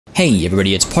Hey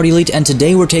everybody, it's Party Elite, and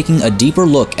today we're taking a deeper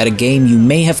look at a game you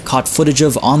may have caught footage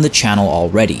of on the channel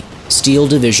already, Steel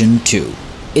Division 2.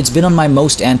 It's been on my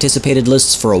most anticipated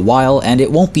lists for a while, and it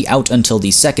won't be out until the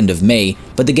 2nd of May,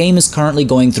 but the game is currently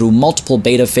going through multiple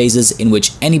beta phases in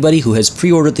which anybody who has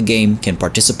pre-ordered the game can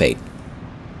participate.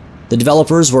 The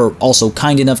developers were also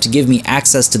kind enough to give me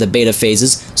access to the beta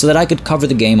phases so that I could cover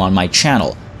the game on my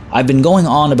channel. I've been going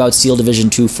on about Steel Division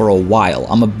 2 for a while.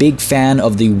 I'm a big fan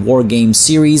of the Wargame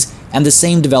series, and the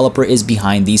same developer is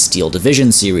behind the Steel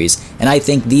Division series, and I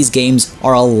think these games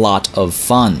are a lot of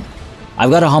fun. I've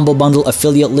got a Humble Bundle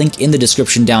affiliate link in the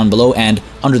description down below and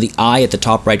under the eye at the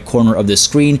top right corner of the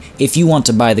screen if you want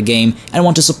to buy the game and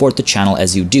want to support the channel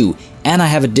as you do. And I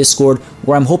have a Discord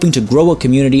where I'm hoping to grow a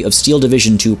community of Steel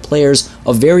Division 2 players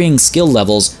of varying skill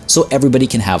levels so everybody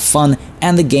can have fun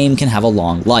and the game can have a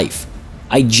long life.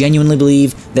 I genuinely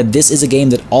believe that this is a game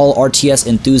that all RTS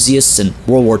enthusiasts, and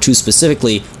World War II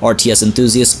specifically RTS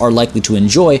enthusiasts, are likely to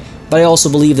enjoy, but I also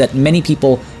believe that many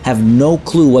people have no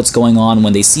clue what's going on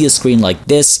when they see a screen like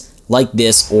this,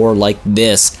 or like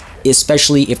this,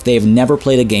 especially if they've never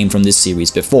played a game from this series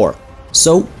before.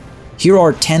 So, here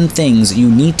are 10 things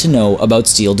you need to know about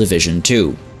Steel Division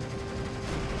 2.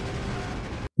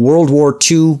 World War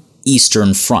II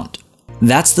Eastern Front.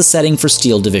 That's the setting for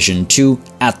Steel Division 2,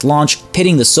 at launch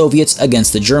pitting the Soviets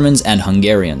against the Germans and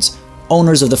Hungarians.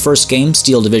 Owners of the first game,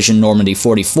 Steel Division Normandy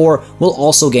 44, will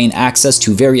also gain access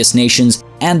to various nations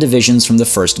and divisions from the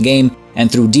first game,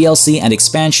 and through DLC and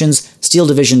expansions, Steel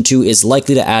Division 2 is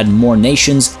likely to add more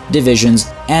nations, divisions,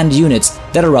 and units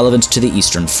that are relevant to the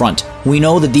Eastern Front. We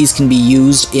know that these can be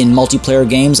used in multiplayer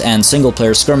games and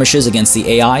single-player skirmishes against the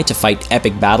AI to fight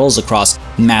epic battles across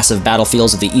massive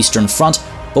battlefields of the Eastern Front,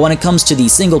 but when it comes to the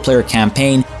single-player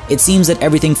campaign, it seems that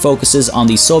everything focuses on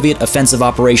the Soviet offensive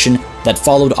operation that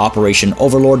followed Operation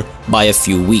Overlord by a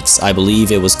few weeks. I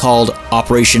believe it was called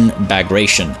Operation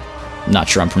Bagration. Not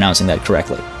sure I'm pronouncing that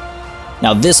correctly.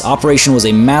 Now, this operation was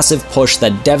a massive push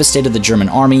that devastated the German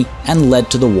army and led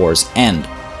to the war's end.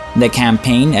 The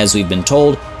campaign, as we've been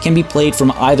told, can be played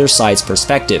from either side's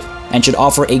perspective and should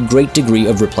offer a great degree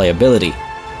of replayability.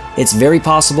 It's very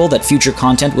possible that future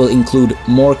content will include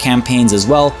more campaigns as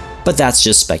well, but that's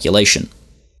just speculation.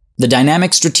 The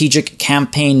dynamic strategic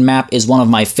campaign map is one of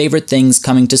my favorite things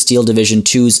coming to Steel Division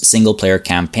 2's single-player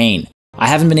campaign. I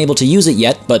haven't been able to use it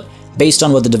yet, but based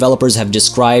on what the developers have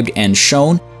described and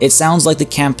shown, it sounds like the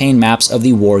campaign maps of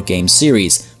the Wargame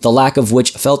series, the lack of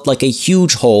which felt like a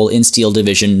huge hole in Steel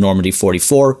Division Normandy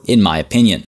 44, in my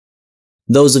opinion.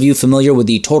 Those of you familiar with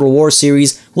the Total War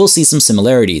series will see some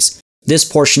similarities. This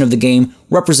portion of the game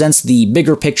represents the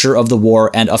bigger picture of the war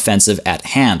and offensive at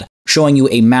hand, showing you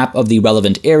a map of the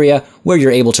relevant area where you're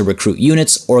able to recruit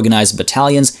units, organize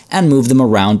battalions, and move them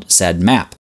around said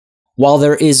map. While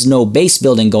there is no base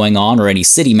building going on or any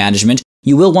city management,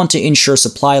 you will want to ensure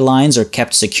supply lines are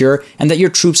kept secure and that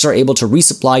your troops are able to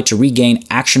resupply to regain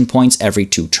action points every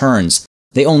 2 turns.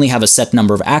 They only have a set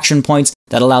number of action points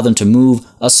that allow them to move,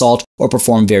 assault, or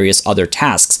perform various other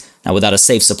tasks. Now, without a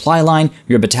safe supply line,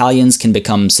 your battalions can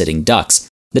become sitting ducks.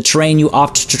 The terrain you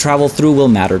opt to travel through will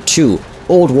matter too.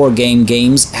 Old Wargame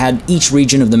games had each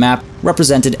region of the map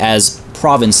represented as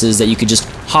provinces that you could just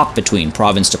hop between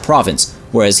province to province,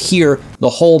 whereas here, the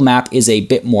whole map is a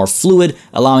bit more fluid,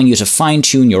 allowing you to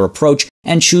fine-tune your approach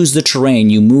and choose the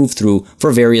terrain you move through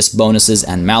for various bonuses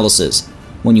and malices.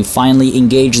 When you finally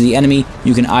engage the enemy,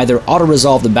 you can either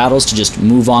auto-resolve the battles to just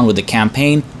move on with the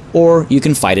campaign, or you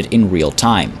can fight it in real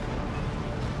time.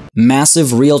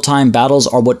 Massive real-time battles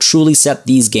are what truly set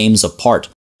these games apart.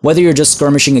 Whether you're just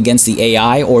skirmishing against the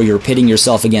AI or you're pitting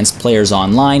yourself against players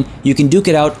online, you can duke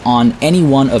it out on any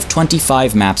one of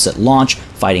 25 maps at launch,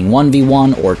 fighting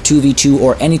 1v1 or 2v2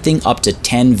 or anything up to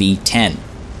 10v10.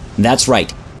 That's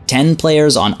right, 10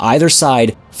 players on either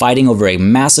side fighting over a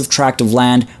massive tract of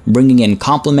land, bringing in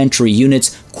complementary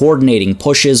units, coordinating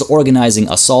pushes, organizing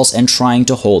assaults, and trying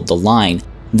to hold the line.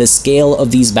 The scale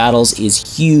of these battles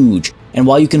is huge. And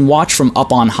while you can watch from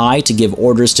up on high to give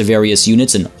orders to various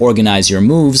units and organize your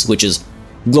moves, which is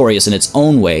glorious in its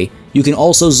own way, you can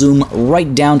also zoom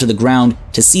right down to the ground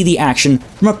to see the action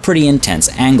from a pretty intense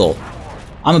angle.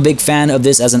 I'm a big fan of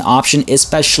this as an option,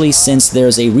 especially since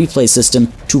there's a replay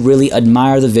system to really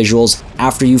admire the visuals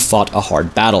after you've fought a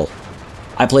hard battle.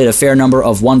 I played a fair number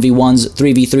of 1v1s,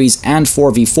 3v3s, and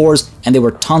 4v4s, and they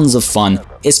were tons of fun,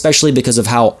 especially because of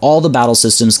how all the battle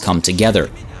systems come together.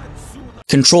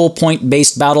 Control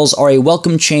point-based battles are a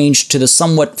welcome change to the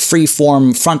somewhat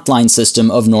free-form frontline system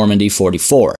of Normandy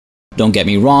 44. Don't get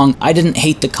me wrong, I didn't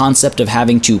hate the concept of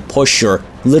having to push your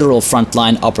literal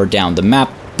frontline up or down the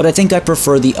map, but I think I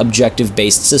prefer the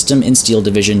objective-based system in Steel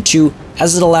Division 2,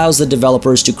 as it allows the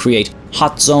developers to create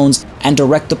hot zones and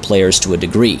direct the players to a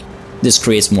degree. This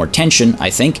creates more tension, I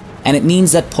think, and it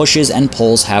means that pushes and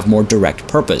pulls have more direct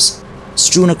purpose.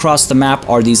 Strewn across the map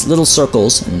are these little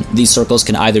circles, and these circles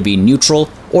can either be neutral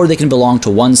or they can belong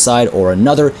to one side or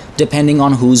another, depending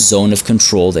on whose zone of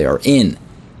control they are in.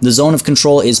 The zone of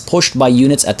control is pushed by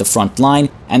units at the front line,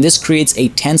 and this creates a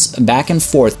tense back and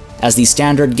forth as the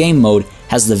standard game mode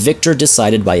has the victor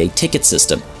decided by a ticket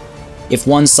system. If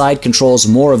one side controls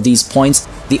more of these points,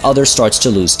 the other starts to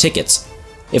lose tickets.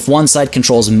 If one side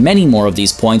controls many more of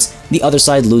these points, the other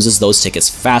side loses those tickets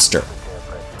faster.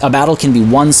 A battle can be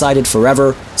one-sided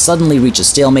forever, suddenly reach a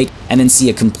stalemate, and then see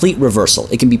a complete reversal.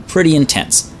 It can be pretty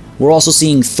intense. We're also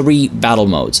seeing 3 battle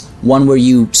modes. One where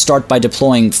you start by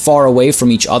deploying far away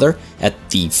from each other, at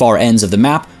the far ends of the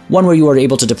map, one where you are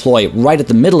able to deploy right at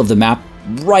the middle of the map,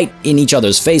 right in each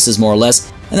other's faces more or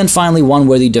less, and then finally one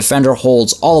where the defender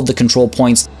holds all of the control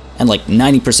points and like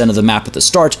 90% of the map at the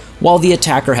start, while the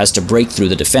attacker has to break through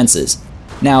the defenses.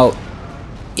 Now,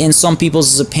 in some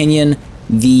people's opinion,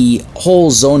 the whole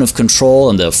zone of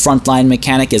control and the frontline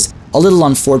mechanic is a little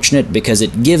unfortunate because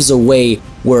it gives away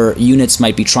where units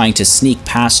might be trying to sneak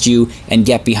past you and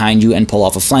get behind you and pull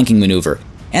off a flanking maneuver.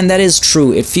 And that is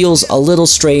true. It feels a little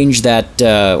strange that,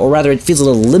 or rather it feels a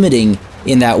little limiting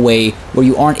in that way where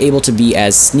you aren't able to be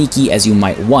as sneaky as you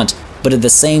might want. But at the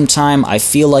same time, I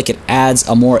feel like it adds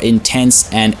a more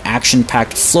intense and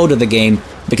action-packed flow to the game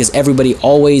because everybody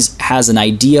always has an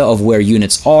idea of where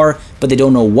units are, but they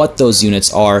don't know what those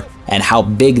units are and how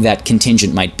big that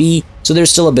contingent might be, so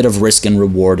there's still a bit of risk and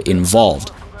reward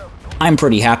involved. I'm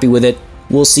pretty happy with it.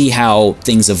 We'll see how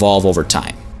things evolve over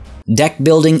time. Deck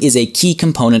building is a key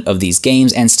component of these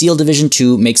games, and Steel Division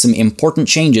 2 makes some important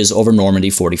changes over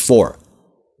Normandy 44.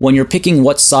 When you're picking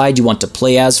what side you want to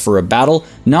play as for a battle,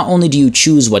 not only do you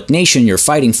choose what nation you're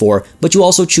fighting for, but you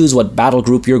also choose what battle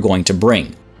group you're going to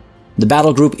bring. The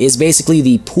battle group is basically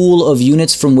the pool of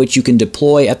units from which you can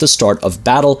deploy at the start of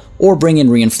battle or bring in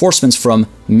reinforcements from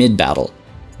mid-battle.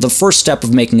 The first step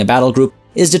of making a battle group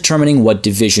is determining what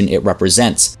division it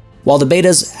represents. While the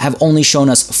betas have only shown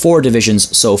us 4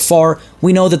 divisions so far,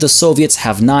 we know that the Soviets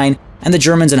have 9, and the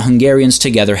Germans and Hungarians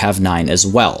together have 9 as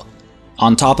well.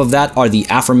 On top of that are the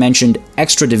aforementioned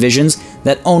extra divisions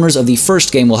that owners of the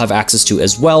first game will have access to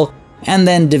as well, and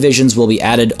then divisions will be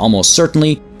added almost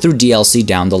certainly through DLC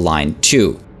down the line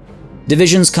too.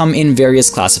 Divisions come in various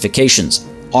classifications: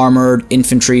 armored,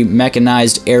 infantry,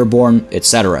 mechanized, airborne,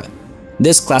 etc.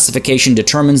 This classification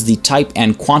determines the type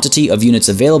and quantity of units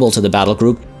available to the battle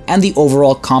group and the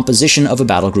overall composition of a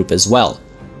battle group as well.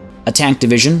 A tank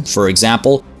division, for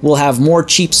example, will have more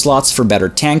cheap slots for better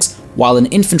tanks, while an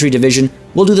infantry division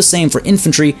will do the same for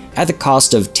infantry at the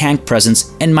cost of tank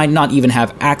presence and might not even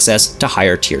have access to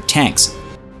higher tier tanks.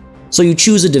 So you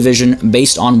choose a division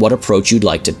based on what approach you'd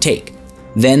like to take.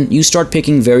 Then you start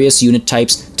picking various unit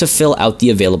types to fill out the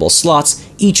available slots,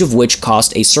 each of which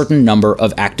cost a certain number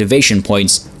of activation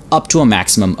points, up to a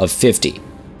maximum of 50.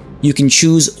 You can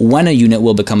choose when a unit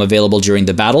will become available during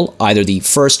the battle, either the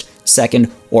first,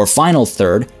 second, or final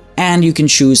third, and you can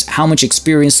choose how much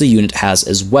experience the unit has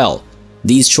as well.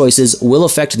 These choices will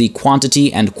affect the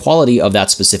quantity and quality of that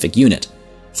specific unit.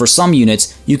 For some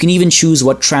units, you can even choose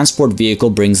what transport vehicle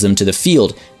brings them to the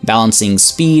field, balancing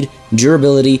speed,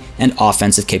 durability, and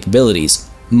offensive capabilities.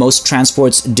 Most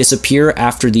transports disappear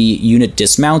after the unit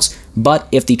dismounts, but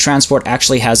if the transport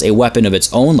actually has a weapon of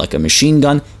its own, like a machine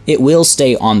gun, it will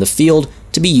stay on the field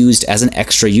to be used as an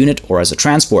extra unit or as a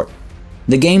transport.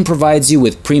 The game provides you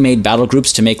with pre-made battle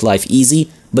groups to make life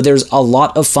easy, but there's a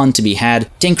lot of fun to be had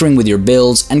tinkering with your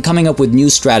builds and coming up with new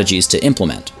strategies to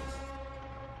implement.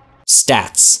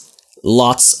 Stats.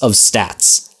 Lots of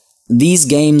stats. These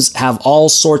games have all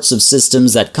sorts of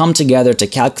systems that come together to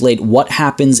calculate what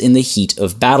happens in the heat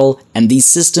of battle, and these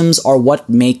systems are what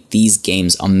make these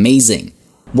games amazing.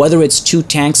 Whether it's 2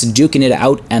 tanks duking it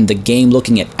out and the game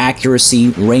looking at accuracy,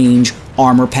 range,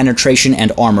 armor penetration,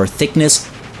 and armor thickness,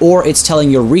 or it's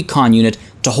telling your recon unit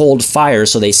to hold fire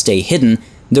so they stay hidden,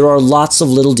 there are lots of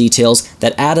little details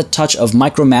that add a touch of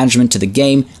micromanagement to the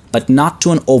game, but not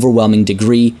to an overwhelming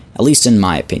degree, at least in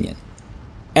my opinion.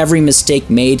 Every mistake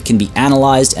made can be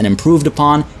analyzed and improved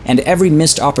upon, and every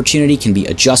missed opportunity can be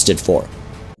adjusted for.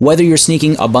 Whether you're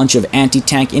sneaking a bunch of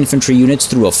anti-tank infantry units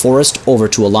through a forest over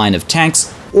to a line of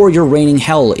tanks, or you're raining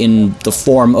hell in the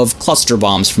form of cluster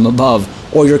bombs from above,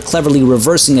 or you're cleverly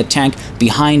reversing a tank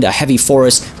behind a heavy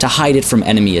forest to hide it from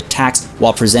enemy attacks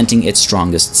while presenting its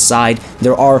strongest side,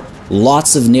 there are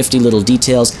lots of nifty little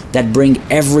details that bring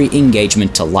every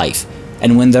engagement to life.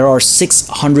 and when there are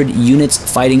 600 units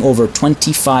fighting over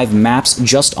 25 maps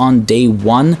just on day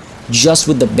 1, just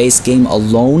with the base game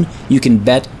alone, you can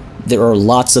bet there are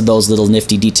lots of those little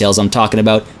nifty details I'm talking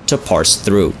about to parse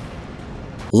through.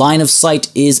 Line of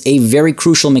sight is a very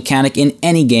crucial mechanic in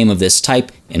any game of this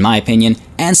type, in my opinion,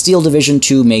 and Steel Division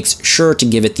 2 makes sure to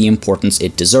give it the importance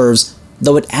it deserves,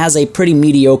 though it has a pretty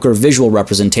mediocre visual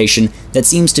representation that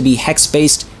seems to be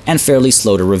hex-based and fairly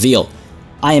slow to reveal.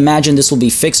 I imagine this will be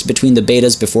fixed between the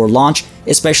betas before launch,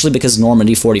 especially because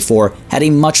Normandy 44 had a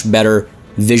much better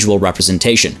visual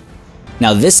representation.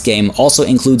 Now this game also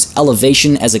includes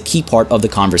elevation as a key part of the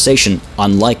conversation,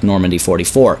 unlike Normandy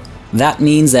 44. That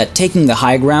means that taking the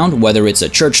high ground, whether it's a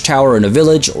church tower in a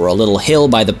village, or a little hill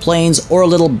by the plains, or a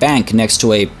little bank next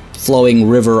to a flowing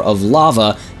river of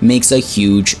lava, makes a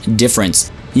huge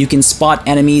difference. You can spot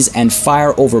enemies and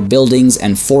fire over buildings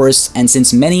and forests, and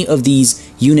since many of these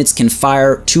units can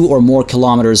fire 2 or more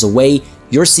kilometers away,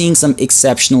 you're seeing some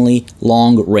exceptionally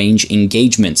long-range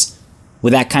engagements.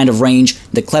 With that kind of range,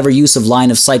 the clever use of line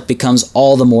of sight becomes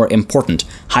all the more important,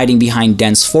 hiding behind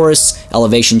dense forests,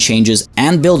 elevation changes,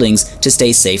 and buildings to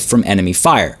stay safe from enemy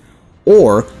fire.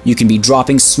 Or you can be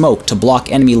dropping smoke to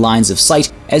block enemy lines of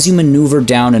sight as you maneuver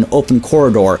down an open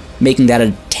corridor, making that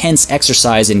a tense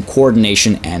exercise in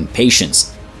coordination and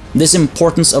patience. This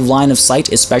importance of line of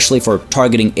sight, especially for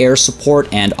targeting air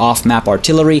support and off-map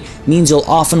artillery, means you'll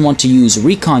often want to use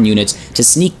recon units to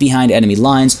sneak behind enemy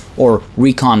lines, or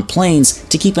recon planes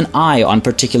to keep an eye on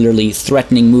particularly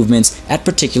threatening movements at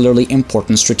particularly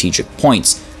important strategic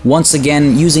points. Once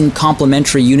again, using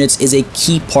complementary units is a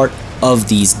key part of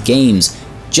these games.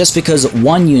 Just because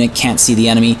one unit can't see the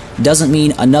enemy doesn't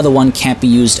mean another one can't be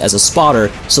used as a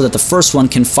spotter so that the first one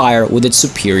can fire with its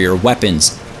superior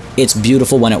weapons. It's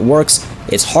beautiful when it works,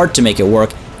 it's hard to make it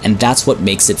work, and that's what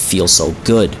makes it feel so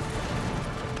good.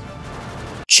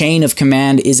 Chain of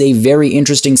Command is a very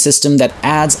interesting system that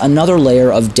adds another layer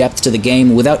of depth to the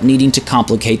game without needing to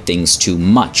complicate things too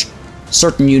much.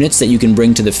 Certain units that you can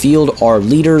bring to the field are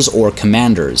leaders or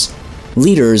commanders.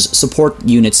 Leaders support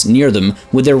units near them,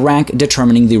 with their rank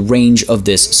determining the range of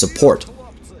this support.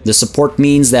 The support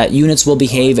means that units will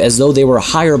behave as though they were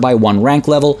higher by 1 rank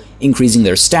level, increasing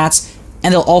their stats,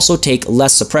 and they'll also take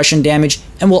less suppression damage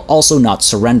and will also not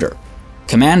surrender.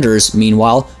 Commanders,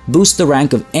 meanwhile, boost the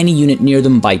rank of any unit near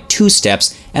them by 2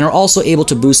 steps and are also able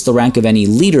to boost the rank of any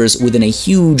leaders within a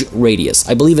huge radius.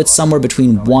 I believe it's somewhere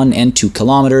between 1 and 2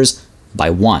 kilometers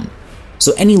by 1.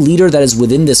 So any leader that is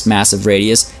within this massive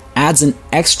radius adds an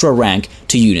extra rank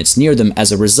to units near them,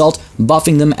 as a result,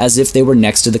 buffing them as if they were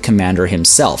next to the commander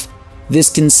himself.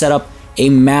 This can set up a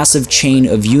massive chain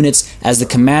of units as the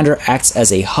commander acts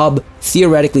as a hub,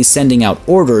 theoretically sending out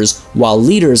orders, while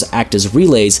leaders act as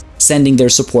relays, sending their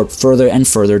support further and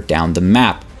further down the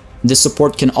map. This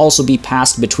support can also be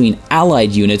passed between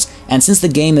allied units, and since the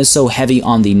game is so heavy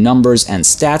on the numbers and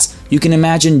stats, you can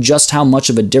imagine just how much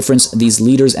of a difference these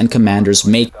leaders and commanders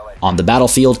make on the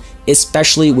battlefield,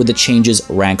 especially with the changes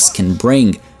ranks can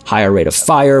bring: higher rate of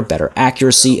fire, better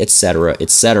accuracy, etc.,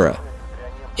 etc.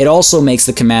 It also makes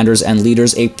the commanders and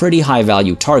leaders a pretty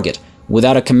high-value target.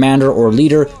 Without a commander or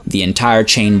leader, the entire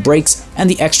chain breaks and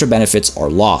the extra benefits are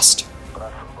lost.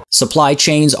 Supply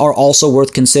chains are also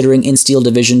worth considering in Steel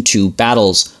Division 2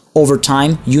 battles. Over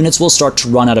time, units will start to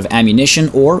run out of ammunition,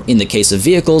 or, in the case of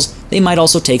vehicles, they might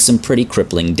also take some pretty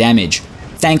crippling damage.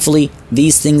 Thankfully,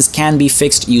 these things can be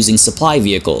fixed using supply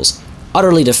vehicles.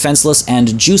 Utterly defenseless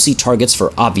and juicy targets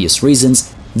for obvious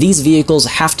reasons, these vehicles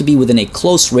have to be within a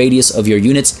close radius of your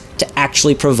units to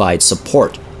actually provide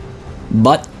support.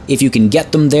 But if you can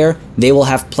get them there, they will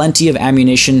have plenty of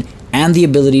ammunition and the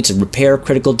ability to repair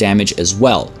critical damage as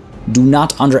well. Do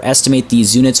not underestimate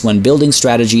these units when building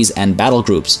strategies and battle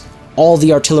groups. All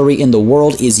the artillery in the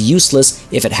world is useless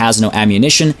if it has no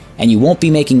ammunition, and you won't be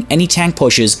making any tank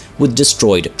pushes with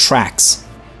destroyed tracks.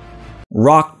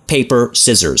 Rock, paper,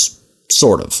 scissors.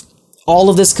 Sort of.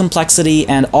 All of this complexity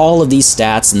and all of these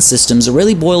stats and systems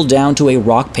really boil down to a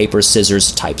rock, paper,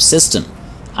 scissors type system.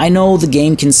 I know the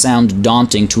game can sound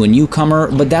daunting to a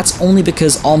newcomer, but that's only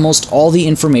because almost all the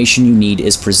information you need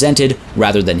is presented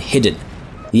rather than hidden.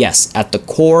 Yes, at the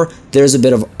core, there's a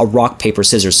bit of a rock, paper,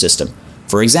 scissors system.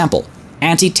 For example,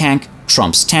 anti-tank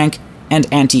trumps tank,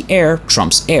 and anti-air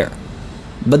trumps air.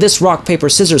 But this rock, paper,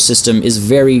 scissors system is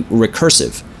very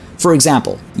recursive. For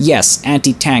example, yes,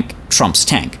 anti-tank trumps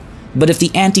tank. But if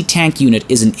the anti-tank unit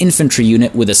is an infantry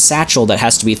unit with a satchel that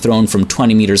has to be thrown from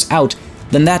 20 meters out,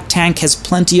 then that tank has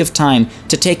plenty of time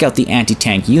to take out the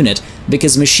anti-tank unit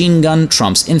because machine gun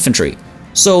trumps infantry.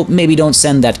 So maybe don't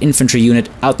send that infantry unit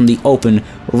out in the open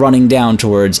running down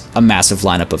towards a massive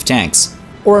lineup of tanks.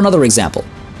 Or another example.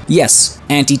 Yes,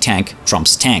 anti-tank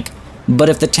trumps tank. But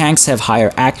if the tanks have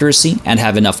higher accuracy and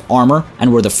have enough armor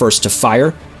and were the first to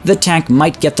fire, the tank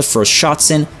might get the first shots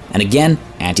in, and again,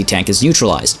 anti-tank is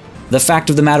neutralized. The fact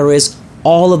of the matter is,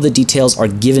 all of the details are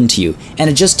given to you, and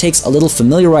it just takes a little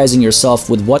familiarizing yourself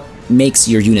with what makes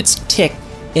your units tick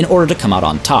in order to come out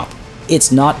on top.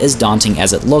 It's not as daunting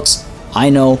as it looks. I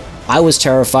know, I was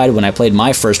terrified when I played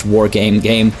my first Wargame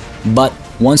game, but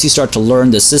once you start to learn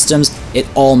the systems, it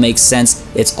all makes sense.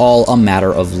 It's all a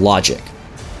matter of logic.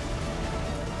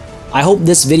 I hope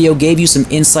this video gave you some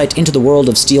insight into the world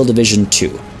of Steel Division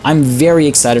 2. I'm very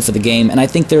excited for the game, and I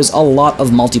think there's a lot of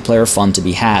multiplayer fun to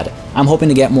be had. I'm hoping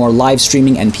to get more live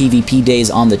streaming and PvP days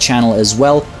on the channel as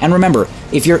well, and remember,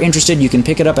 if you're interested, you can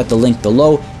pick it up at the link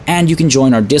below, and you can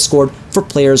join our Discord for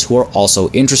players who are also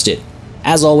interested.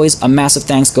 As always, a massive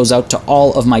thanks goes out to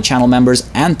all of my channel members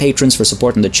and patrons for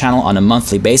supporting the channel on a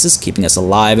monthly basis, keeping us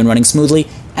alive and running smoothly,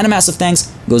 and a massive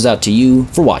thanks goes out to you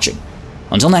for watching.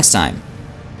 Until next time,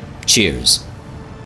 cheers.